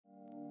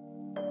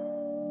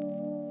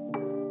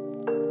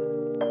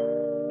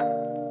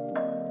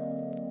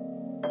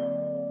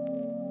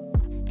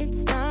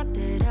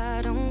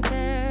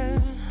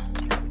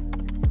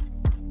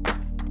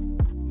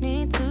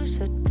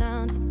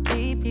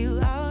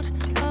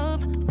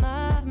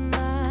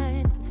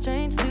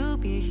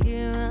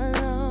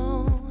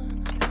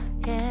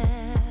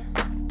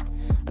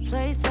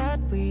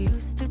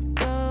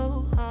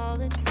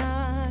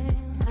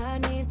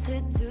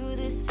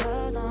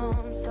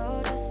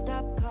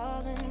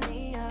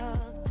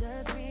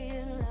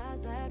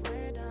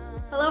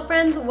Hello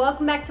friends,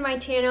 welcome back to my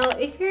channel.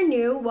 If you're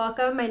new,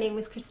 welcome. My name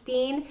is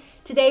Christine.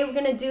 Today we're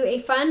gonna do a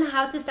fun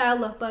how to style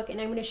lookbook and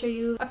I'm gonna show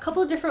you a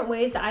couple different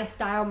ways that I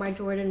style my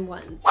Jordan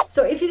 1s.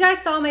 So if you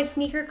guys saw my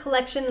sneaker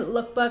collection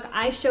lookbook,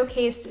 I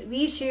showcased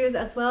these shoes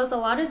as well as a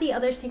lot of the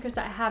other sneakers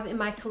that I have in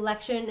my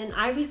collection, and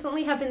I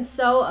recently have been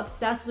so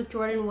obsessed with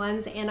Jordan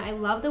 1s and I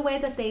love the way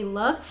that they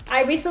look.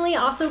 I recently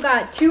also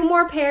got 2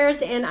 more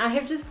pairs and I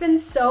have just been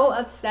so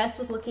obsessed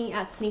with looking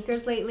at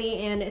sneakers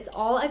lately and it's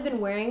all I've been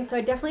wearing, so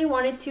I definitely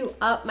wanted to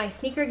up my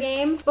sneaker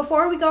game.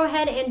 Before we go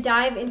ahead and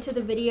dive into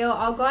the video,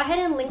 I'll go ahead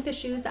and link the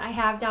shoes that I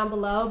have down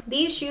below.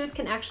 These shoes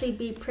can actually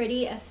be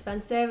pretty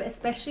expensive,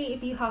 especially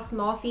if you have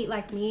small feet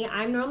like me.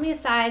 I'm normally a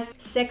size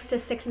 6 to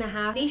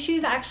 6.5. These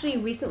shoes I actually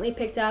recently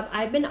picked up.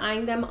 I've been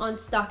eyeing them on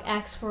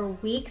StockX for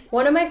weeks.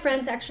 One of my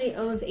friends actually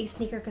owns a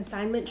sneaker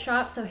consignment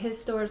shop, so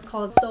his store is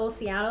called Soul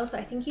Seattle, so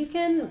I think you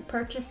can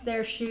purchase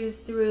their shoes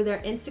through their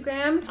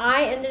Instagram.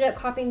 I ended up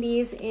copying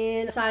these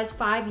in size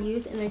 5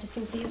 youth and I just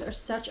think these are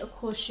such a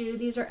cool shoe.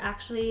 These are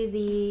actually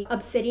the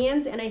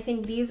Obsidians and I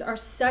think these are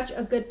such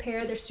a good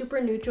pair. They're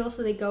super neutral,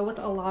 so they go with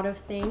a lot of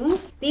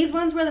things. These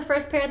ones were the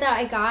first pair that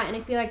I got and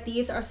I feel like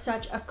these are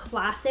such a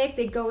classic.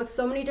 They go with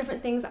so many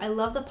different things. I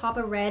love the pop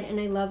of red and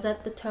I love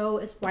that the toe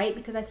is white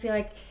because I feel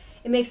like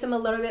it makes them a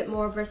little bit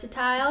more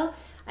versatile.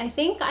 I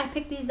think I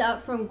picked these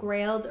up from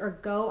Grailed or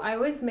Go. I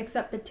always mix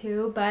up the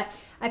two, but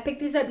I picked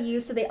these up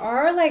used, so they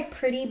are like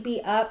pretty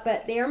beat up,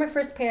 but they are my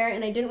first pair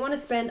and I didn't want to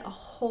spend a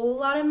whole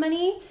lot of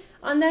money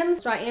on them,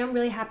 so I am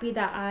really happy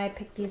that I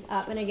picked these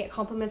up and I get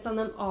compliments on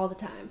them all the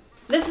time.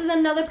 This is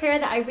another pair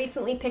that I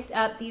recently picked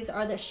up. These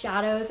are the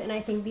Shadows and I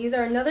think these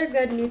are another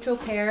good neutral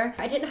pair.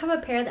 I didn't have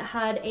a pair that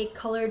had a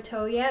colored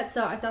toe yet,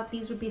 so I thought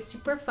these would be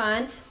super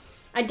fun.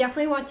 I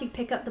definitely want to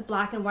pick up the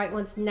black and white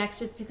ones next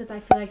just because I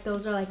feel like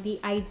those are like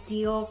the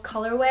ideal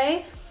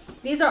colorway.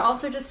 These are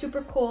also just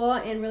super cool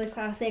and really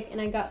classic,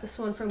 and I got this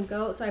one from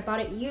Goat, so I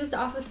bought it used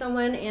off of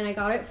someone and I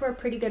got it for a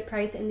pretty good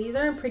price, and these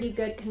are in pretty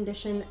good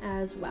condition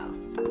as well.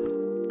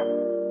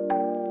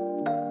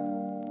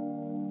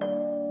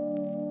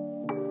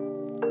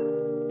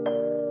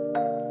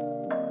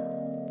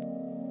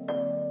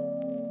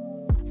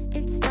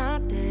 It's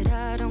not that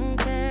I don't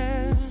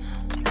care.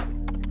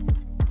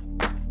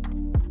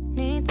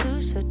 Need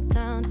to shut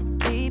down to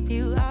keep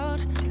you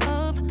out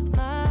of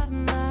my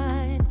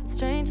mind. It's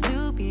strange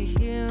to be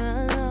here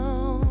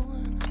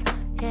alone.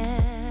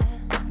 Yeah,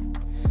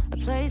 a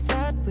place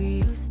that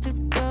we used to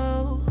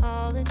go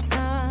all the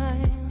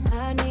time.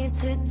 I need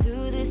to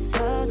do this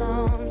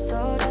alone,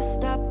 so just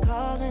stop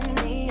calling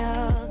me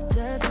up.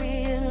 Just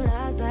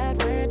realize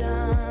that we're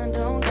done.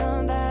 Don't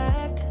come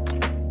back.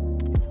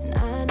 And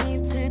I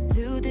need to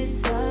do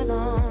this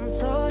alone,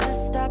 so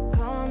just stop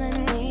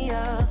calling me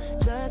up.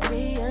 Just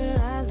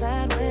realize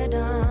that we're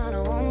done. I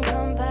won't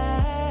come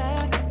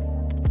back.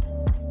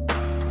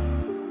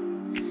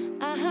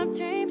 I have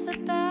dreams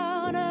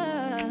about us.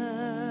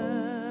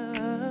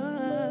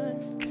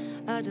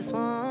 I just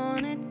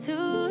want it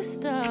to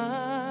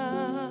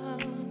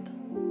stop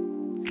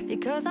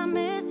because I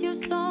miss you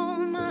so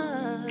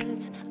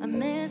much. I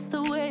miss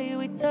the way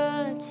we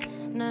touch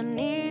and I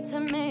need to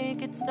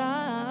make it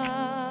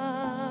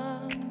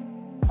stop.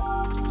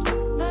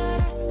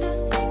 But I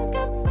still think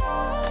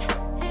about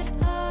it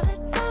all the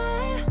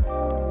time.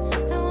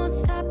 I won't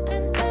stop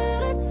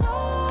until it's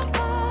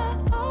over.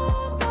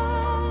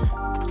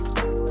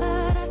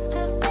 But I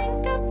still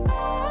think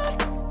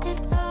about it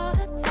all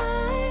the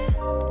time.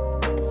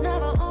 It's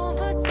never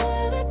over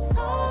till it's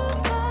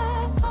over.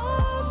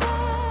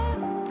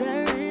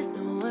 There is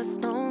no us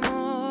no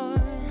more.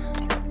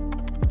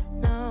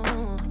 No,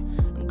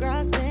 I'm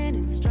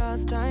grasping at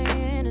straws,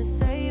 trying to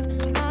save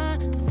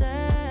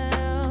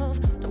myself.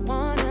 Don't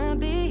wanna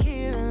be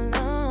here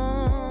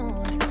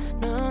alone.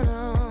 No,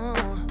 no.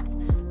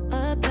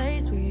 A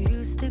place we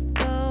used to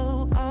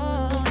go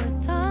all the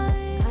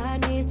time. I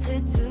need to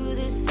do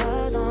this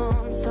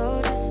alone,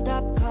 so just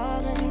stop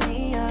calling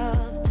me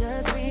up.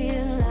 Just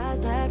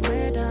realize that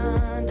we're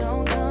done.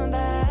 Don't come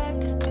back.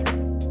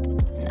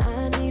 And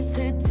I need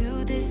to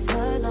do this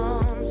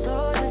alone,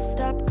 so just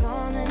stop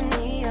calling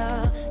me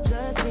up.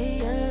 Just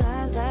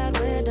realize that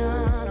we're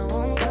done. I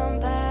won't come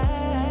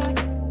back.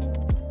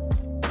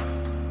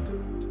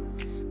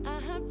 I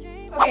have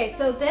dreams. Okay,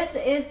 so this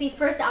is the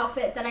first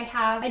outfit that I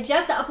have. I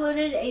just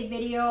uploaded a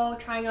video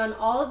trying on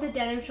all of the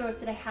denim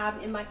shorts that I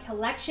have in my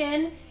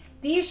collection.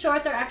 These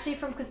shorts are actually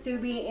from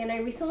Kasubi and I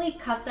recently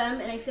cut them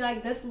and I feel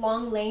like this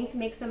long length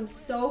makes them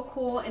so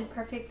cool and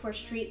perfect for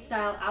street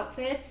style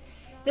outfits.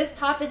 This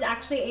top is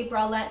actually a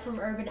bralette from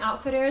Urban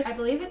Outfitters. I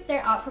believe it's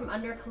their Out From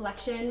Under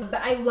collection,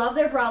 but I love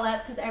their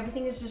bralettes because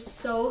everything is just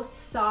so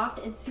soft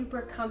and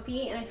super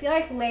comfy, and I feel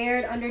like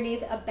layered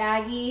underneath a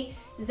baggy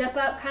zip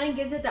up kind of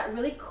gives it that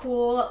really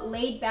cool,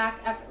 laid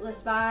back,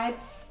 effortless vibe.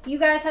 You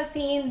guys have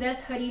seen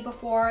this hoodie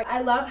before.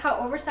 I love how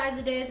oversized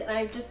it is and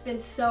I've just been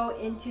so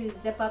into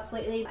zip ups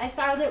lately. I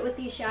styled it with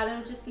these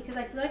shadows just because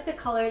I feel like the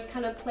colors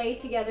kind of play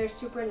together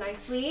super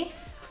nicely.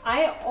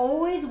 I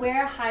always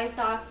wear high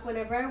socks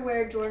whenever I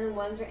wear Jordan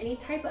 1s or any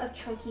type of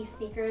chunky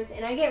sneakers,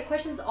 and I get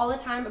questions all the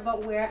time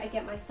about where I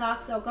get my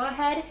socks, so go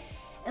ahead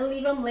and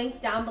leave them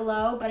linked down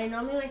below, but I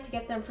normally like to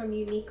get them from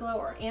Uniqlo,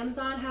 or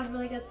Amazon has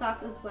really good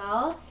socks as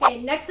well.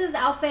 Okay, next's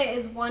outfit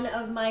is one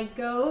of my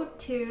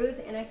go-tos,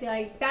 and I feel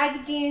like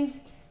baggy jeans,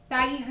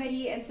 baggy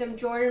hoodie, and some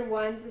Jordan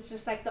 1s is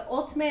just like the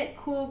ultimate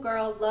cool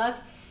girl look.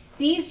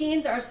 These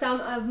jeans are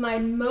some of my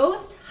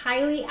most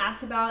highly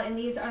asked about, and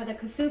these are the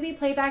Kasubi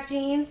playback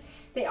jeans.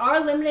 They are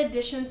limited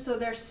edition, so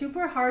they're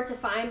super hard to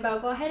find, but I'll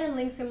go ahead and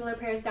link similar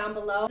pairs down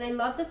below. And I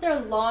love that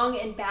they're long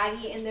and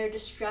baggy and they're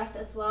distressed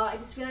as well. I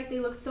just feel like they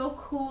look so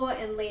cool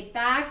and laid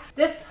back.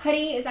 This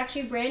hoodie is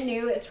actually brand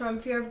new. It's from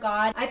Fear of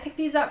God. I picked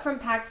these up from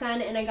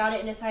PacSun and I got it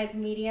in a size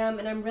medium,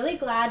 and I'm really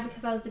glad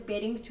because I was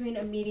debating between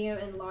a medium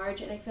and large,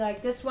 and I feel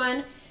like this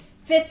one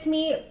fits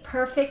me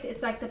perfect.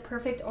 It's like the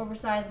perfect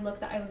oversized look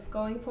that I was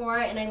going for,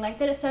 and I like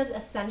that it says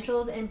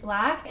essentials in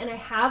black. And I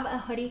have a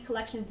hoodie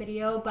collection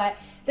video, but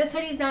this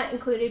hoodie is not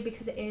included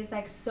because it is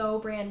like so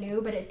brand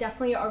new, but it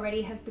definitely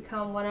already has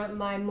become one of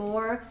my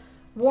more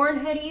worn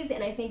hoodies,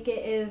 and I think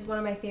it is one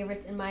of my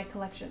favorites in my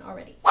collection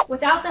already.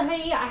 Without the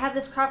hoodie, I have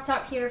this crop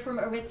top here from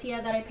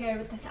Aritzia that I paired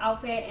with this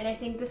outfit, and I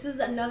think this is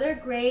another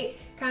great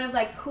kind of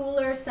like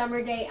cooler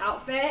summer day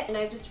outfit, and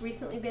I've just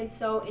recently been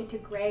so into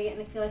gray,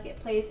 and I feel like it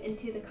plays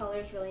into the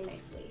colors really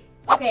nicely.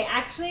 Okay,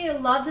 actually I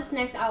love this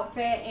next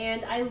outfit,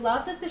 and I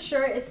love that the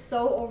shirt is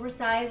so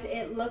oversized.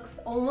 It looks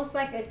almost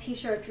like a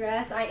t-shirt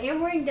dress. I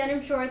am wearing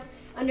denim shorts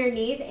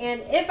underneath,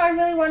 and if I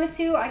really wanted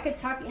to, I could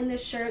tuck in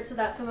this shirt so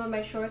that some of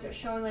my shorts are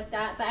showing like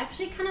that, but I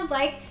actually kind of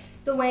like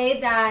the way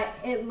that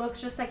it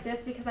looks just like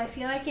this because I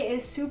feel like it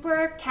is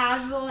super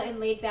casual and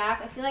laid back.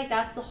 I feel like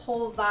that's the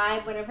whole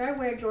vibe whenever I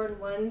wear Jordan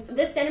 1s.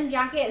 This denim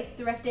jacket is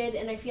thrifted,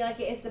 and I feel like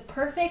it is the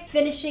perfect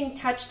finishing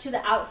touch to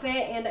the outfit,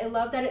 and I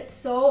love that it's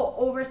so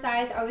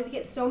oversized. I always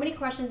get so many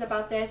questions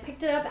about this. I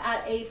picked it up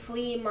at a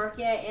flea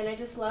market, and I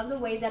just love the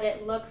way that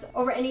it looks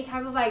over any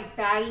type of like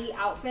baggy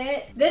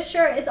outfit. This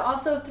shirt is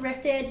also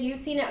thrifted. You've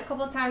seen it a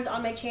couple times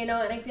on my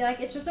channel, and I feel like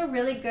it's just a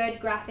really good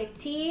graphic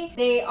tee.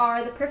 They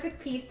are the perfect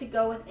piece to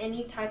go with any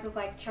type of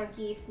like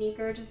chunky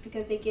sneaker just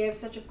because they give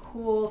such a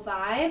cool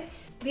vibe.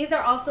 These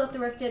are also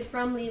thrifted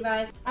from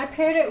Levi's. I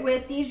paired it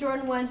with these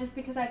Jordan 1s just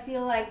because I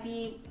feel like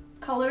the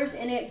colors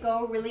in it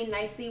go really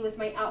nicely with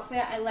my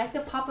outfit. I like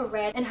the pop of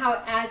red and how it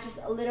adds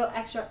just a little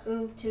extra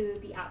oomph to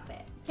the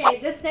outfit. Okay,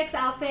 this next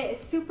outfit is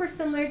super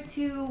similar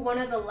to one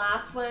of the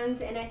last ones,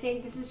 and I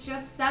think this is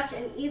just such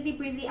an easy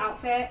breezy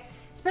outfit.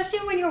 Especially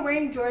when you're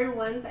wearing Jordan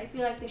 1s, I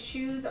feel like the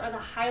shoes are the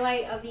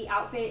highlight of the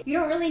outfit. You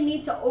don't really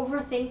need to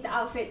overthink the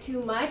outfit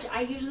too much.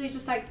 I usually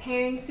just like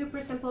pairing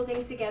super simple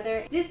things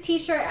together. This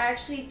t-shirt I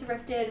actually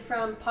thrifted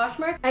from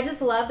Poshmark. I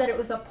just love that it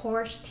was a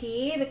Porsche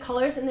tee. The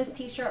colors in this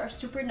t-shirt are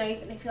super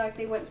nice, and I feel like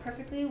they went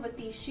perfectly with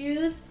these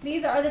shoes.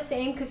 These are the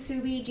same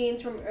Kasubi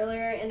jeans from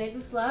earlier, and I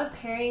just love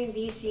pairing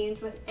these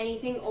jeans with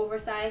anything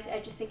oversized.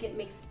 I just think it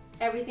makes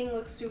everything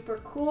looks super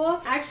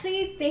cool. I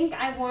actually think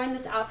I've worn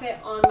this outfit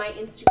on my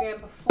Instagram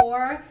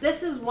before.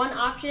 This is one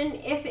option.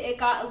 If it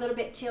got a little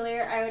bit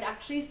chillier, I would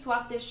actually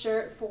swap this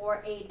shirt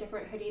for a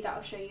different hoodie that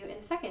I'll show you in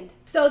a second.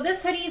 So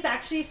this hoodie is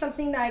actually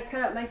something that I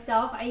cut up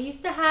myself. I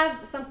used to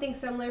have something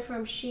similar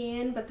from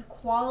Shein, but the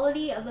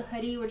quality of the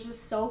hoodie was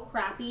just so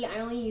crappy. I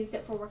only used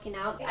it for working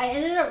out. I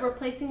ended up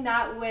replacing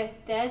that with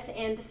this,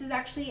 and this is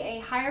actually a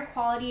higher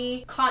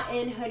quality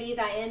cotton hoodie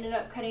that I ended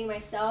up cutting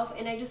myself,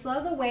 and I just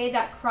love the way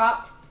that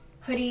cropped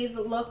hoodies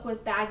look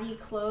with baggy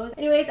clothes.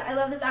 Anyways, I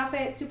love this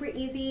outfit. It's super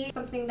easy,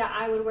 something that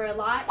I would wear a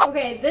lot.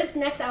 Okay, this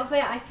next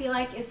outfit I feel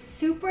like is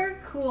super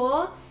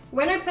cool.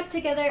 When I put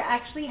together, I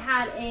actually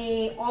had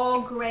a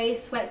all gray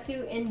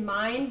sweatsuit in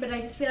mind, but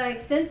I just feel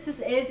like since this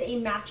is a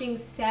matching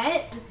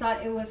set, I just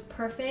thought it was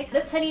perfect.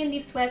 This hoodie and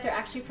these sweats are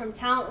actually from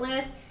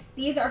Talentless.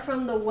 These are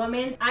from the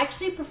women's. I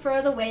actually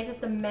prefer the way that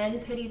the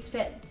men's hoodies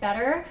fit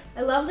better.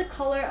 I love the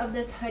color of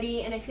this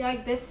hoodie, and I feel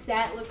like this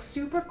set looks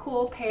super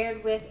cool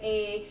paired with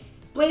a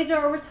blazer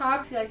over top.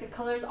 I feel like the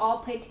colors all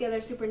played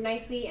together super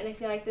nicely, and I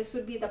feel like this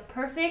would be the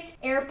perfect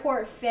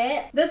airport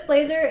fit. This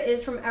blazer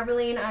is from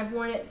Everlane. I've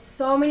worn it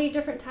so many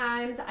different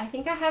times. I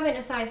think I have it in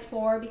a size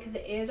 4 because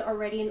it is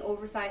already an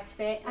oversized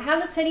fit. I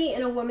have this hoodie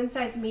in a women's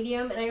size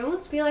medium, and I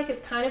almost feel like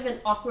it's kind of an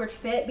awkward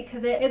fit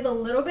because it is a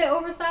little bit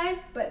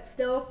oversized but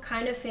still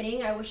kind of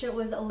fitting. I wish it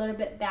was a little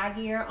bit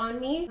baggier on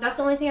me. That's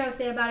the only thing I would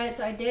say about it.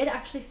 So I did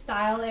actually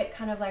style it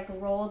kind of like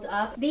rolled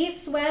up.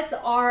 These sweats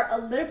are a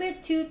little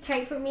bit too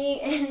tight for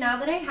me, and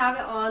now that I have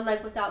it on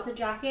like without the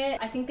jacket,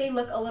 I think they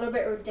look a little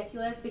bit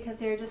ridiculous because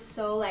they're just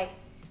so like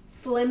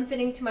slim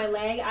fitting to my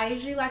leg. I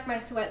usually like my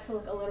sweats to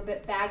look a little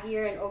bit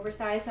baggier and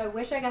oversized, so I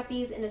wish I got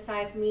these in a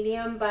size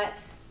medium, but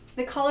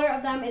the color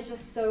of them is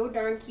just so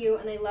darn cute,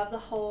 and I love the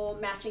whole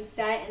matching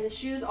set, and the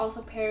shoes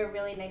also pair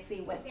really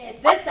nicely with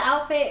it. This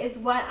outfit is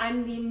what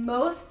I'm the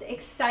most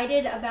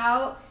excited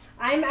about.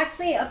 I'm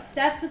actually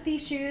obsessed with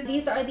these shoes.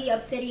 These are the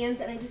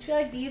Obsidians, and I just feel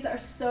like these are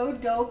so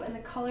dope, and the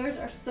colors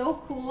are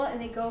so cool, and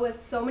they go with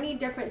so many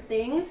different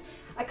things.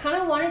 I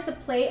kind of wanted to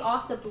play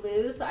off the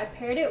blue, so I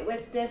paired it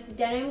with this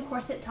denim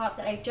corset top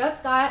that I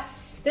just got.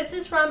 This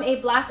is from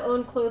a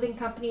black-owned clothing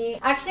company.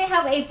 I actually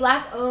have a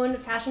black-owned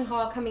fashion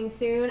haul coming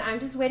soon. I'm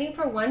just waiting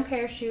for one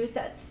pair of shoes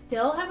that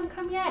still haven't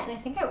come yet, and I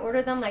think I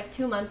ordered them like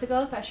 2 months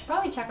ago, so I should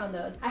probably check on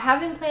those. I have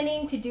been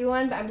planning to do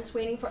one, but I'm just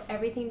waiting for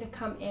everything to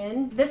come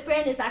in. This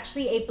brand is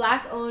actually a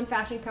black-owned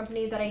fashion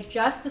company that I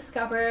just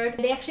discovered.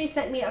 They actually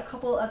sent me a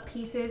couple of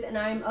pieces, and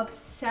I'm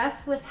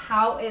obsessed with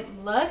how it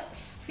looks.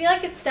 I feel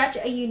like it's such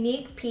a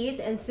unique piece,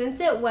 and since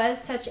it was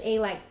such a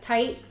like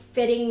tight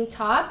fitting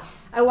top,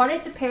 I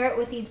wanted to pair it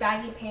with these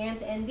baggy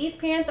pants, and these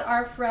pants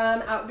are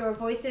from Outdoor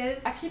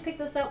Voices. I actually picked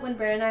this up when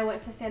Brad and I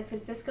went to San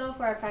Francisco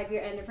for our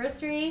 5-year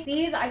anniversary.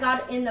 These I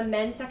got in the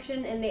men's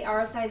section, and they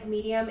are a size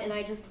medium, and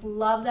I just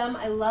love them.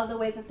 I love the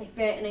way that they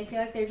fit, and I feel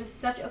like they're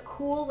just such a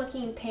cool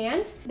looking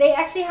pant. They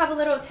actually have a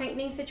little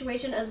tightening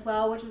situation as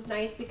well, which is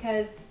nice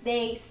because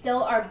they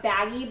still are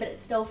baggy, but it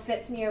still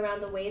fits me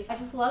around the waist. I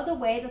just love the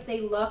way that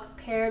they look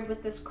paired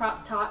with this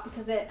crop top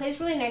because it plays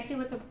really nicely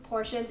with the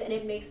proportions, and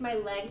it makes my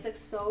legs look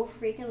so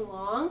freaking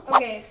long.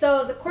 Okay,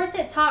 so the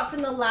corset top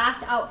from the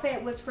last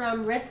outfit was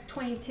from Risk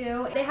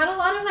 22. They had a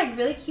lot of like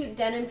really cute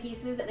denim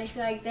pieces, and I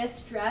feel like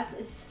this dress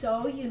is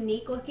so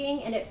unique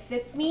looking and it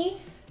fits me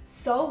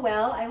so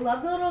well. I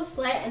love the little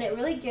slit, and it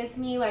really gives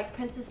me like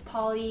Princess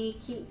Polly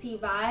cutesy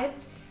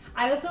vibes.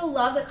 I also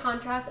love the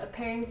contrast of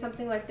pairing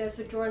something like this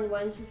with Jordan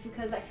 1s just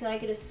because I feel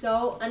like it is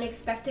so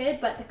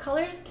unexpected, but the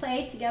colors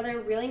play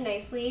together really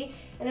nicely,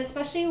 and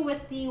especially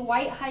with the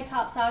white high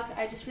top socks,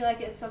 I just feel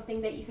like it's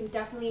something that you can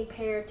definitely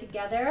pair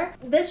together.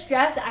 This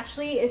dress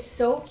actually is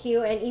so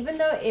cute, and even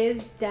though it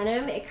is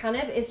denim, it kind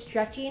of is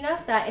stretchy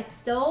enough that it's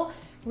still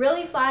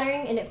really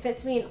flattering and it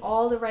fits me in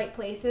all the right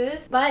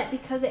places. But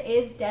because it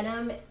is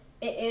denim,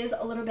 it is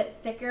a little bit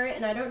thicker,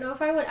 and I don't know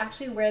if I would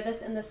actually wear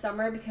this in the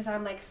summer because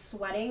I'm like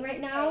sweating right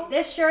now.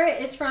 This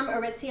shirt is from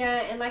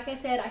Aritzia, and like I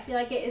said, I feel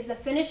like it is a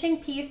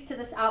finishing piece to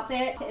this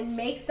outfit. It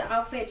makes the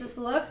outfit just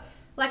look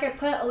like I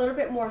put a little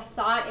bit more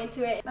thought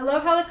into it. I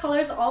love how the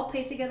colors all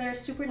play together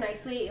super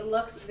nicely. It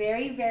looks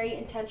very, very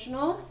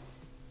intentional.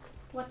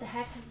 What the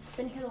heck, has this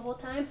been here the whole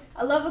time?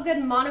 I love a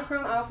good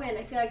monochrome outfit, and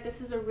I feel like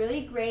this is a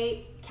really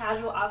great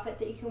casual outfit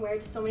that you can wear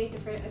to so many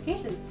different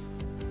occasions.